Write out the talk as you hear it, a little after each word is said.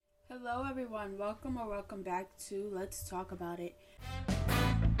Hello everyone, welcome back to Let's Talk About It.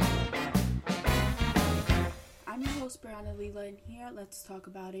 I'm your host Brianna Leela, and here at Let's Talk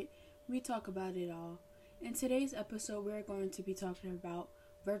About It, we talk about it all. In today's episode, we're going to be talking about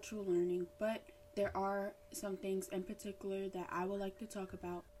virtual learning, but there are some things in particular that I would like to talk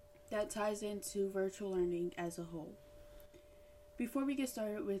about that ties into virtual learning as a whole. Before we get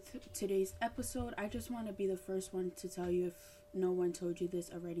started with today's episode, I just want to be the first one to tell you, if no one told you this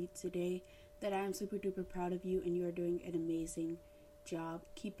already today, that I am super duper proud of you and you are doing an amazing job.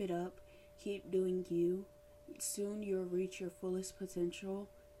 Keep it up. Keep doing you. Soon you'll reach your fullest potential.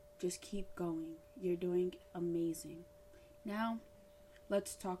 Just keep going. You're doing amazing. Now,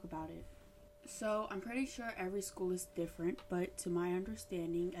 let's talk about it. So, I'm pretty sure every school is different, but to my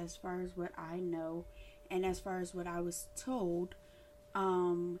understanding, as far as what I know and as far as what I was told,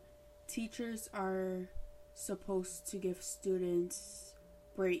 teachers are supposed to give students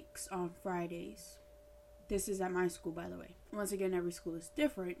breaks on Fridays. This is at my school, by the way. Once again, every school is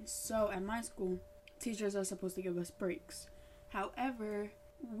different. So at my school, teachers are supposed to give us breaks. However,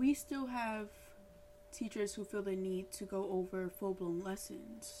 we still have teachers who feel the need to go over full-blown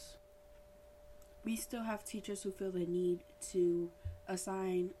lessons. We still have teachers who feel the need to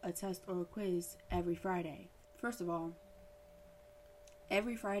assign a test or a quiz every Friday. First of all,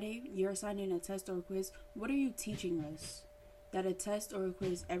 every Friday, you're assigning a test or a quiz. What are you teaching us? That a test or a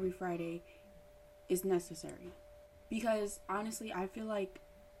quiz every Friday is necessary. Because, honestly, I feel like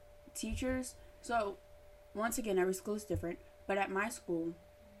teachers... So, once again, every school is different. But at my school,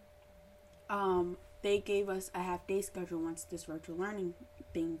 they gave us a half-day schedule once this virtual learning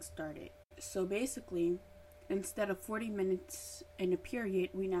thing started. So, basically, instead of 40 minutes in a period,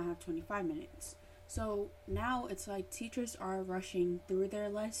 we now have 25 minutes. So now it's like teachers are rushing through their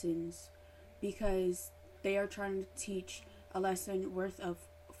lessons because they are trying to teach a lesson worth of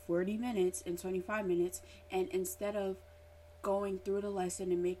 40 minutes and 25 minutes. And instead of going through the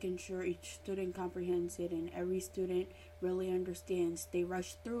lesson and making sure each student comprehends it and every student really understands, they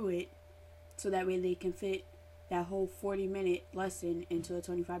rush through it so that way they can fit that whole 40-minute lesson into a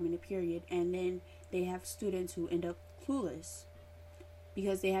 25-minute period. And then they have students who end up clueless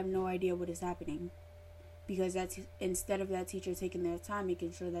because they have no idea what is happening. Because that's instead of that teacher taking their time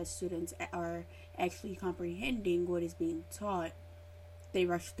making sure that students are actually comprehending what is being taught, they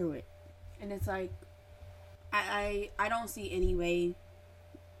rush through it. And it's like, I don't see any way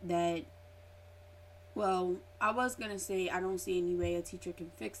that, well, I was going to say I don't see any way a teacher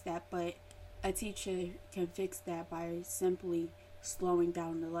can fix that, but a teacher can fix that by simply slowing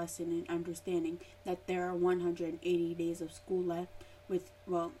down the lesson and understanding that there are 180 days of school left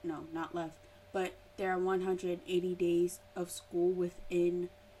not left, but there are 180 days of school within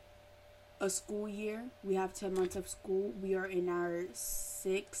a school year. We have 10 months of school. We are in our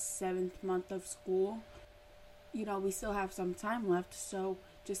 6th, 7th month of school. We still have some time left, so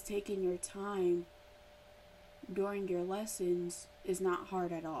just taking your time during your lessons is not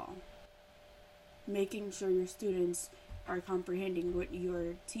hard at all. Making sure your students are comprehending what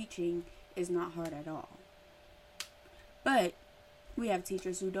you're teaching is not hard at all. But we have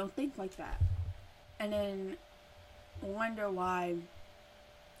teachers who don't think like that. And then wonder why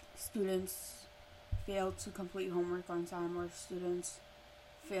students fail to complete homework on time or students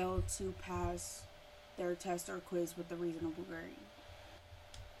fail to pass their test or quiz with a reasonable grade.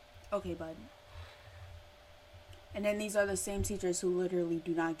 Okay, bud. And then these are the same teachers who literally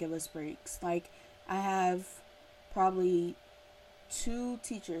do not give us breaks. Like, I have probably 3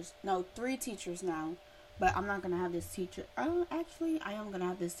 teachers now, but I'm not going to have this teacher. Actually, I am going to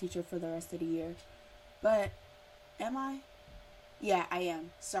have this teacher for the rest of the year. But, am I? Yeah, I am.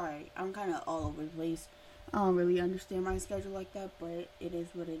 Sorry, I'm kind of all over the place. I don't really understand my schedule like that, but it is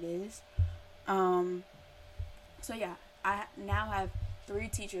what it is. So yeah, I now have 3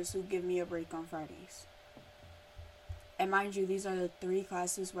 teachers who give me a break on Fridays. And mind you, these are the 3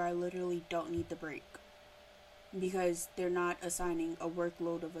 classes where I literally don't need the break, because they're not assigning a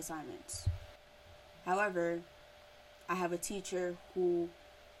workload of assignments. However, I have a teacher who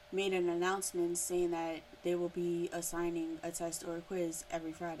made an announcement saying that they will be assigning a test or a quiz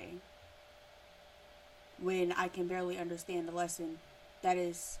every Friday, when I can barely understand the lesson that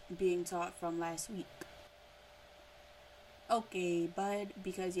is being taught from last week. Okay, bud,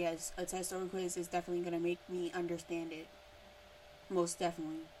 because yes, a test or a quiz is definitely going to make me understand it. Most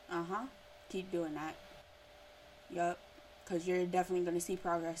definitely. Keep doing that. Yup. Because you're definitely going to see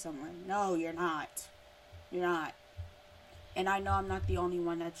progress somewhere. No, you're not. You're not. And I know I'm not the only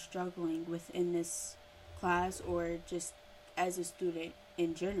one that's struggling within this class or just as a student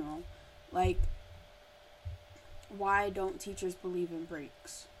in general. Like, why don't teachers believe in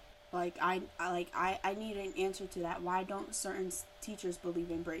breaks? I need an answer to that. Why don't certain teachers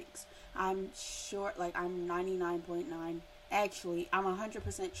believe in breaks? I'm sure, like, I'm 99.9, actually, I'm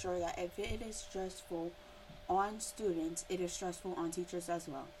 100% sure that if it is stressful on students, it is stressful on teachers as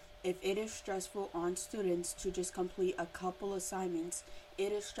well. If it is stressful on students to just complete a couple assignments,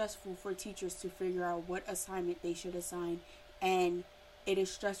 it is stressful for teachers to figure out what assignment they should assign, and it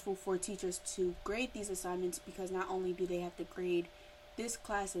is stressful for teachers to grade these assignments, because not only do they have to grade this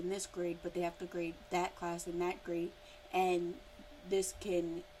class and this grade, but they have to grade that class and that grade, and this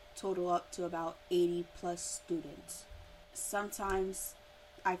can total up to about 80 plus students. Sometimes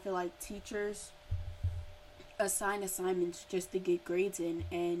I feel like teachers assign assignments just to get grades in,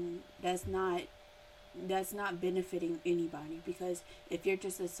 and that's not benefiting anybody, because if you're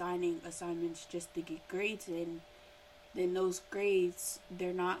just assigning assignments just to get grades in, then those grades,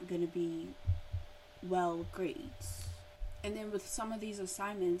 they're not going to be well grades. And then with some of these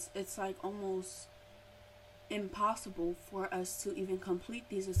assignments, it's like almost impossible for us to even complete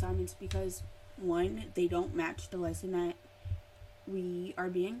these assignments, because one, they don't match the lesson that we are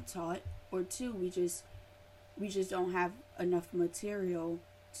being taught, or two, we just don't have enough material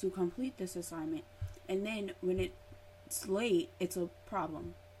to complete this assignment. And then when it's late, it's a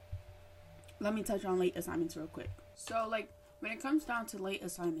problem. Let me touch on late assignments real quick. So, like, when it comes down to late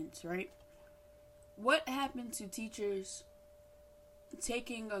assignments, right? What happened to teachers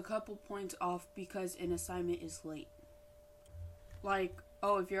taking a couple points off because an assignment is late? Like,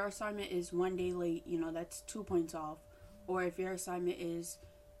 oh, if your assignment is 1 day late, that's 2 points off. Or if your assignment is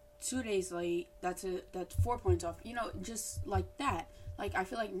 2 days late, that's 4 points off. Just like that. Like, I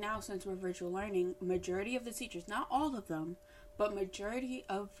feel like now, since we're virtual learning, majority of the teachers, not all of them, but majority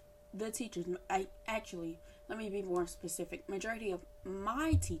of the teachers, let me be more specific. Majority of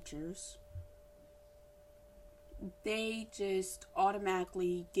my teachers, they just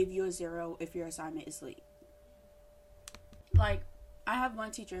automatically give you a 0 if your assignment is late. Like, I have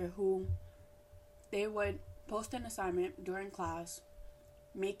one teacher who, they would post an assignment during class,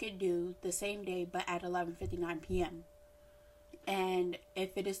 make it due the same day, but at 11:59 p.m. And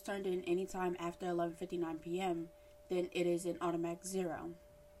if it is turned in anytime after 11:59 p.m., then it is an automatic 0.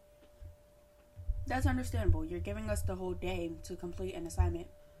 That's understandable. You're giving us the whole day to complete an assignment,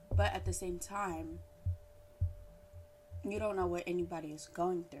 but at the same time, you don't know what anybody is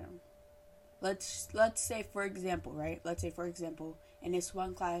going through. Let's say, for example, right? Let's say, for example, in this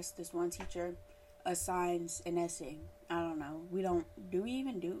one class, this one teacher assigns an essay. I don't know. Do we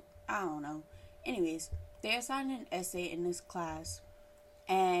even do? I don't know. Anyways, they assign an essay in this class,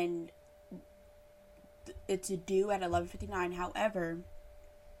 and it's due at 11:59. However,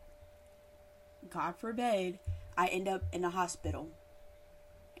 God forbid, I end up in a hospital,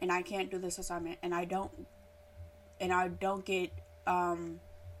 and I can't do this assignment, and I don't get,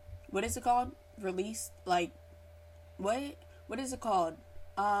 what is it called? Released? Like, what is it called?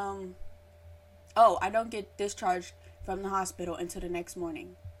 I don't get discharged from the hospital until the next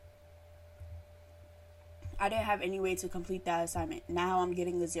morning. I didn't have any way to complete that assignment. Now I'm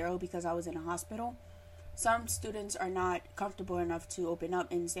getting a 0 because I was in a hospital. Some students are not comfortable enough to open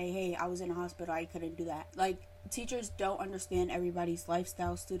up and say, hey, I was in a hospital, I couldn't do that. Like, teachers don't understand everybody's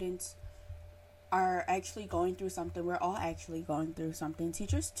lifestyle. Students are actually going through something. We're all actually going through something.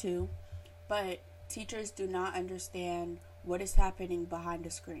 Teachers too. But teachers do not understand what is happening behind the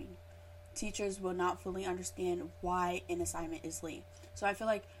screen. Teachers will not fully understand why an assignment is late. So I feel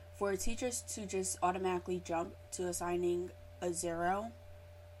like for teachers to just automatically jump to assigning a 0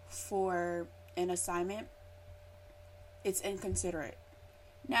 for an assignment, it's inconsiderate.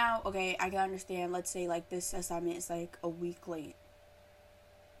 Now, okay, I can understand, let's say like this assignment is like a week late.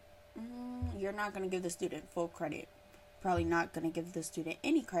 You're not going to give the student full credit. Probably not going to give the student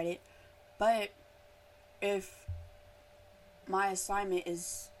any credit. But if my assignment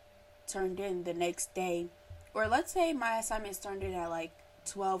is turned in the next day, or let's say my assignment is turned in at like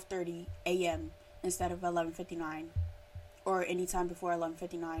 12:30 a.m. instead of 11:59, or anytime before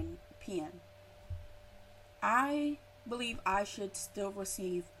 11:59 p.m., I believe I should still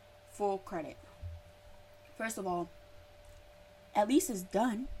receive full credit. First of all, at least it's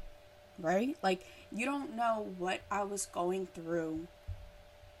done, right? Like, you don't know what I was going through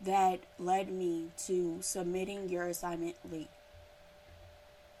that led me to submitting your assignment late.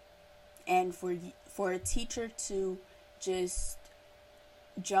 And for a teacher to just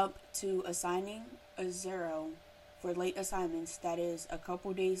jump to assigning a 0 for late assignments that is a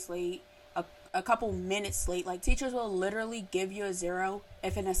couple days late, a couple minutes late. Like, teachers will literally give you a 0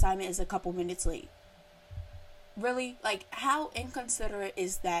 if an assignment is a couple minutes late. Really? Like, how inconsiderate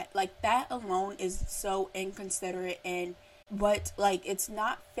is that? Like, that alone is so inconsiderate, and But like, it's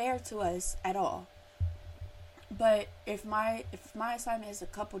not fair to us at all. But if my assignment is a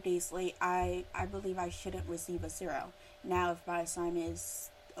couple days late, I believe I shouldn't receive a 0. Now, if my assignment is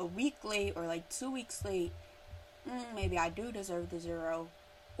a week late or like 2 weeks late, maybe I do deserve the 0.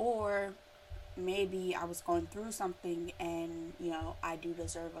 Or maybe I was going through something and, I do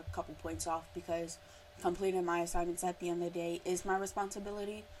deserve a couple points off because completing my assignments at the end of the day is my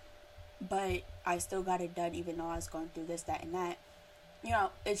responsibility. But I still got it done even though I was going through this, that, and that.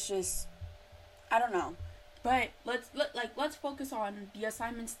 It's just, I don't know. But let's focus on the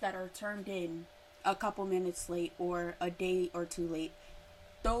assignments that are turned in a couple minutes late or a day or two late.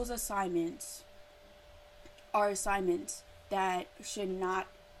 Those assignments are assignments that should not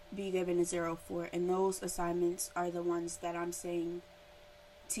be given a 0 for, and those assignments are the ones that I'm saying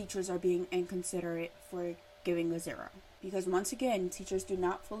teachers are being inconsiderate for giving a 0. Because once again, teachers do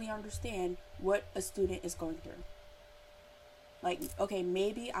not fully understand what a student is going through. Like, okay,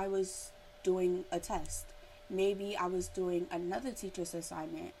 maybe I was doing a test. Maybe I was doing another teacher's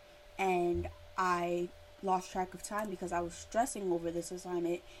assignment and I lost track of time because I was stressing over this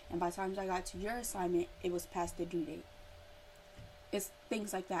assignment, and by the time I got to your assignment, it was past the due date. It's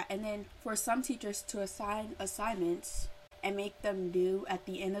things like that. And then for some teachers to assign assignments and make them due at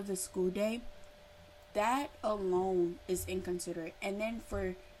the end of the school day, that alone is inconsiderate. And then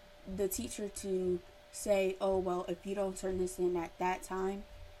for the teacher to say, oh, well, if you don't turn this in at that time,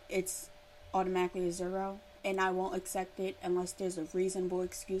 it's automatically a 0, and I won't accept it unless there's a reasonable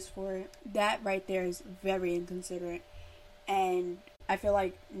excuse for it. That right there is very inconsiderate. And I feel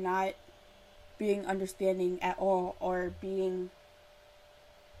like not being understanding at all or being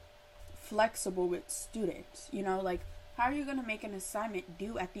flexible with students. Like, how are you going to make an assignment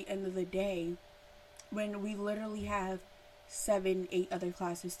due at the end of the day when we literally have 7-8 other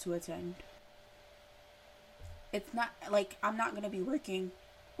classes to attend? It's not like I'm not going to be working.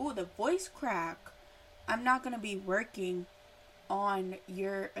 Ooh, the voice crack. I'm not going to be working on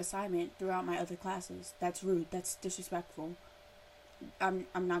your assignment throughout my other classes. That's rude. That's disrespectful. I'm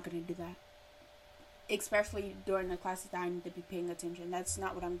not going to do that. Especially during the classes that I need to be paying attention. That's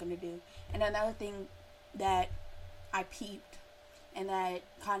not what I'm going to do. And another thing that I peeped and that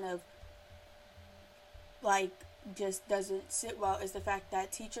kind of like just doesn't sit well is the fact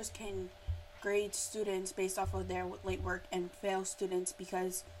that teachers can grade students based off of their late work and fail students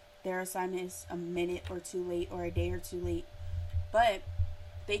because their assignment is a minute or two late or a day or two late. But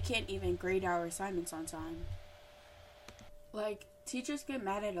they can't even grade our assignments on time. Like, teachers get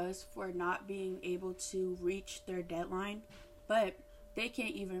mad at us for not being able to reach their deadline, but they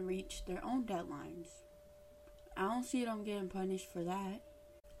can't even reach their own deadlines. I don't see them getting punished for that.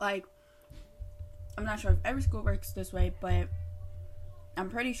 Like, I'm not sure if every school works this way, but I'm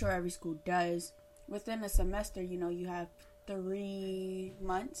pretty sure every school does. Within a semester, you have 3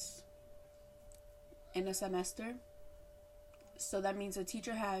 months in a semester. So that means a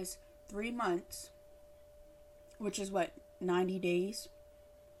teacher has 3 months, which is what, 90 days?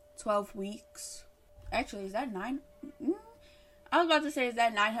 12 weeks? Actually, is that 9? I was about to say, is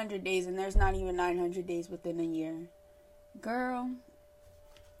that 900 days? And there's not even 900 days within a year. Girl.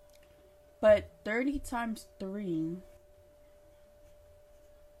 But 30 times 3...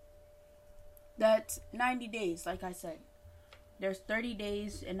 that's 90 days, like I said. There's 30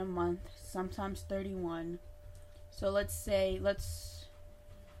 days in a month, sometimes 31. So let's say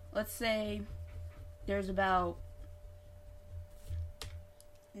there's about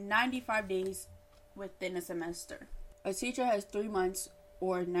 95 days within a semester. A teacher has 3 months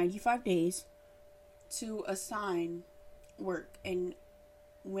or 95 days to assign work, and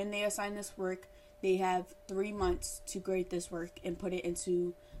when they assign this work, they have 3 months to grade this work and put it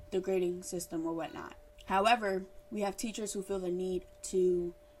into the grading system or whatnot. However, we have teachers who feel the need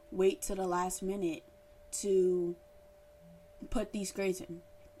to wait to the last minute to put these grades in.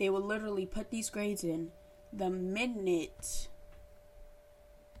 They will literally put these grades in the minute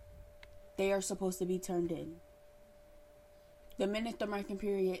they are supposed to be turned in. The minute the marking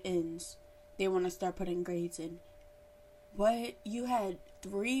period ends, they want to start putting grades in. But you had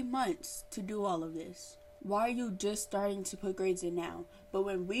 3 months to do all of this. Why are you just starting to put grades in now? But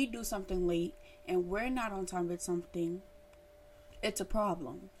when we do something late and we're not on time with something, it's a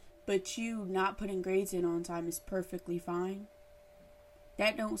problem. But you not putting grades in on time is perfectly fine.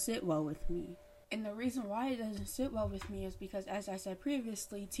 That don't sit well with me. And the reason why it doesn't sit well with me is because, as I said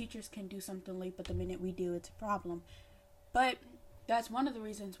previously, teachers can do something late, but the minute we do, it's a problem. But that's one of the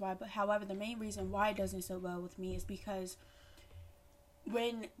reasons why. But however, the main reason why it doesn't sit well with me is because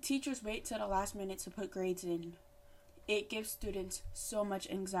when teachers wait till the last minute to put grades in, it gives students so much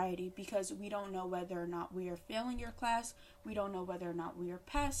anxiety because we don't know whether or not we are failing your class. We don't know whether or not we are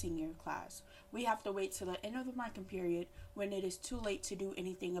passing your class. We have to wait till the end of the marking period when it is too late to do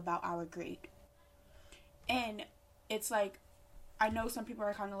anything about our grade. And it's like, I know some people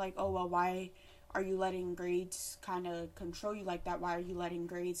are kind of like, oh, well, why are you letting grades kind of control you like that? Why are you letting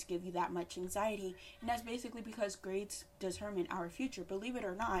grades give you that much anxiety? And that's basically because grades determine our future. Believe it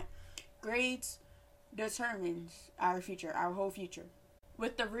or not, grades determines our future, our whole future.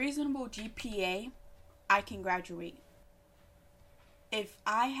 With the reasonable GPA, I can graduate. If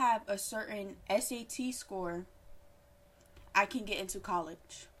I have a certain SAT score, I can get into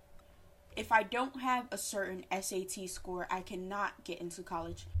college. If I don't have a certain SAT score, I cannot get into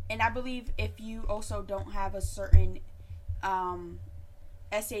college. And I believe if you also don't have a certain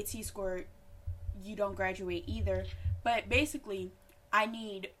SAT score, you don't graduate either. But basically, I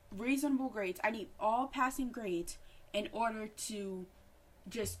need reasonable grades. I need all passing grades in order to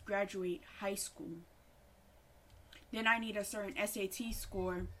just graduate high school. Then I need a certain SAT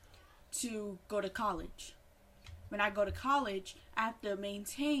score to go to college. When I go to college, I have to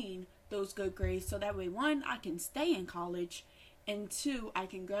maintain those good grades so that way, one, I can stay in college, and two, I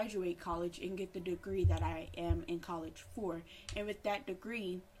can graduate college and get the degree that I am in college for. And with that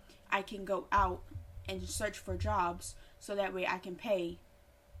degree, I can go out and search for jobs so that way I can pay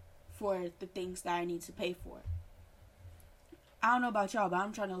for the things that I need to pay for. I don't know about y'all, but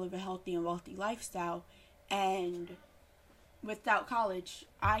I'm trying to live a healthy and wealthy lifestyle, and without college,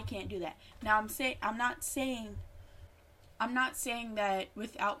 I can't do that. Now, I'm not saying that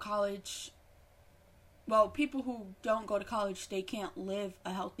without college, well, people who don't go to college, they can't live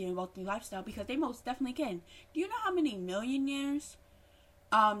a healthy and wealthy lifestyle, because they most definitely can. Do you know how many millionaires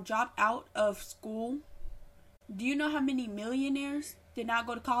dropped out of school? Do you know how many millionaires did not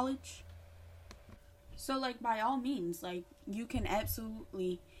go to college? So, like, by all means, like, you can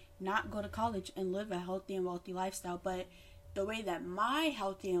absolutely not go to college and live a healthy and wealthy lifestyle. But the way that my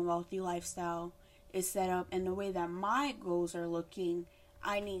healthy and wealthy lifestyle is set up and the way that my goals are looking,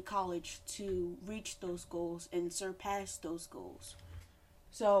 I need college to reach those goals and surpass those goals.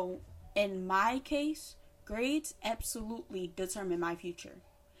 So, in my case, grades absolutely determine my future.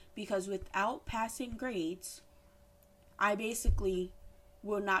 Because without passing grades, I basically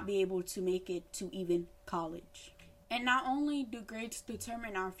will not be able to make it to even college. And not only do grades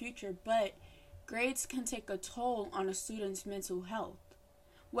determine our future, but grades can take a toll on a student's mental health,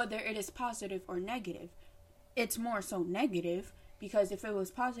 whether it is positive or negative. It's more so negative, because if it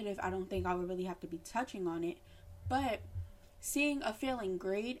was positive, I don't think I would really have to be touching on it. But seeing a failing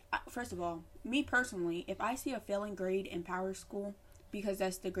grade, first of all, me personally, if I see a failing grade in Power School, because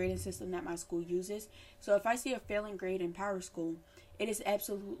that's the grading system that my school uses, so if I see a failing grade in Power School, it is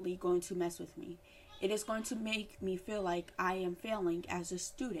absolutely going to mess with me. It is going to make me feel like I am failing as a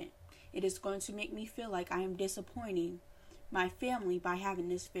student. It is going to make me feel like I am disappointing my family by having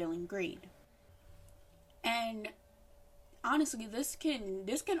this failing grade. And honestly, this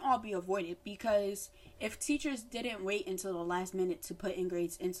can all be avoided, because if teachers didn't wait until the last minute to put in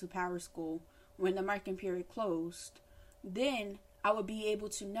grades into Power School when the marking period closed, then I would be able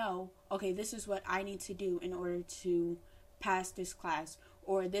to know, okay, this is what I need to do in order to pass this class,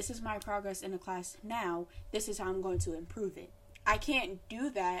 or this is my progress in the class now, this is how I'm going to improve it. I can't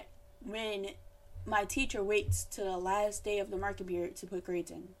do that when my teacher waits to the last day of the marking period to put grades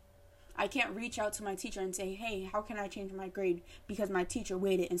in. I can't reach out to my teacher and say, hey, how can I change my grade, because my teacher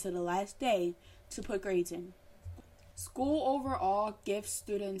waited until the last day to put grades in. School overall gives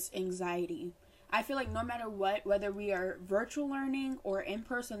students anxiety. I feel like no matter what, whether we are virtual learning or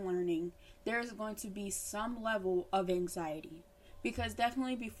in-person learning, there is going to be some level of anxiety. Because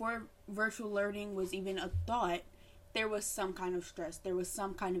definitely before virtual learning was even a thought, there was some kind of stress. There was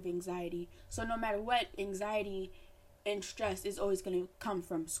some kind of anxiety. So no matter what, anxiety and stress is always going to come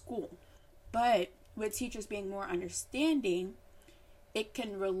from school. But with teachers being more understanding, it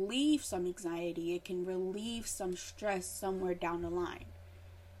can relieve some anxiety. It can relieve some stress somewhere down the line.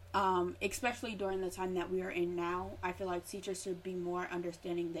 Especially during the time that we are in now, I feel like teachers should be more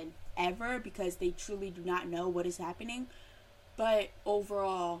understanding than ever, because they truly do not know what is happening. But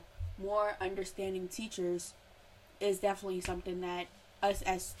overall, more understanding teachers is definitely something that us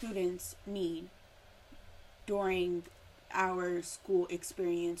as students need during our school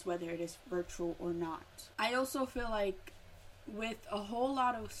experience, whether it is virtual or not. I also feel like with a whole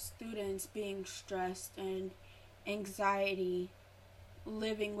lot of students being stressed and anxiety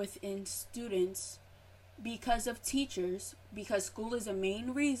living within students because of teachers, because school is a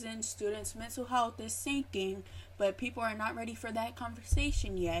main reason students' mental health is sinking, but people are not ready for that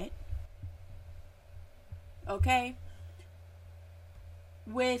conversation yet. Okay?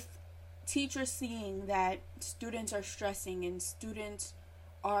 with teachers seeing that students are stressing and students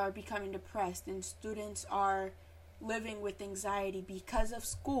are becoming depressed and students are living with anxiety because of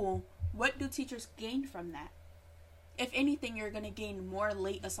school, what do teachers gain from that? If anything, you're going to gain more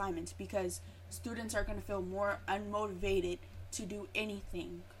late assignments because students are going to feel more unmotivated to do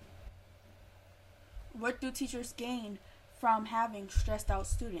anything. What do teachers gain from having stressed out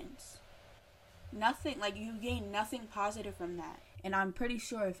students? Nothing. Like, you gain nothing positive from that. And I'm pretty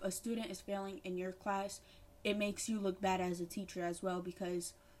sure if a student is failing in your class, it makes you look bad as a teacher as well,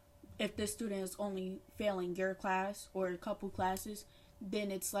 because if the student is only failing your class or a couple classes,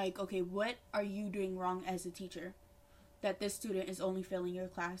 then it's like, okay, what are you doing wrong as a teacher that this student is only failing your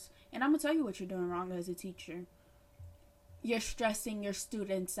class? And I'm going to tell you what you're doing wrong as a teacher. You're stressing your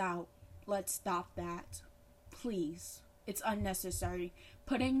students out. Let's stop that. Please. It's unnecessary.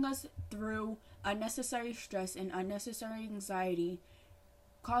 Putting us through unnecessary stress and unnecessary anxiety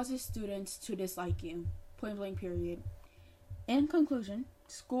causes students to dislike you. Point blank, period. In conclusion,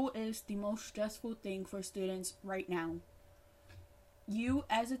 school is the most stressful thing for students right now. You,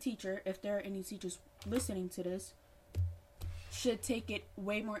 as a teacher, if there are any teachers listening to this, should take it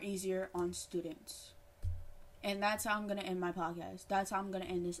way more easier on students. And that's how I'm going to end my podcast. That's how I'm going to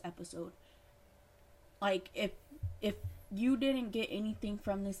end this episode. Like, if you didn't get anything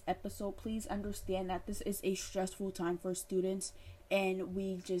from this episode, please understand that this is a stressful time for students, and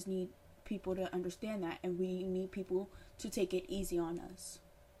we just need people to understand that, and we need people to take it easy on us.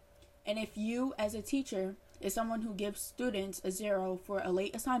 And if you, as a teacher, is someone who gives students a 0 for a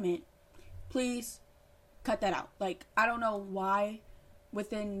late assignment, please cut that out. Like, I don't know why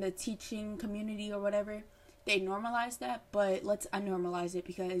within the teaching community or whatever they normalize that, but let's unnormalize it,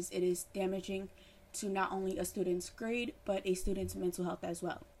 because it is damaging to not only a student's grade, but a student's mental health as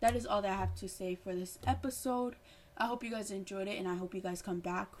well. That is all that I have to say for this episode. I hope you guys enjoyed it, and I hope you guys come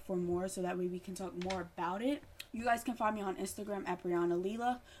back for more so that way we can talk more about it. You guys can find me on Instagram at Brianna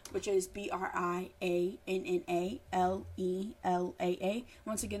Leela, which is BriannaLeela.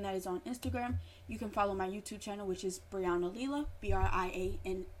 Once again, that is on Instagram. You can follow my YouTube channel, which is Brianna Leela,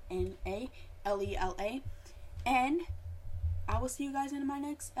 BriannaLeela. And I will see you guys in my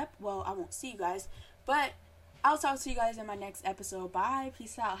next well, I won't see you guys, but I'll talk to you guys in my next episode. Bye.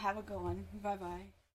 Peace out. Have a good one. Bye-bye.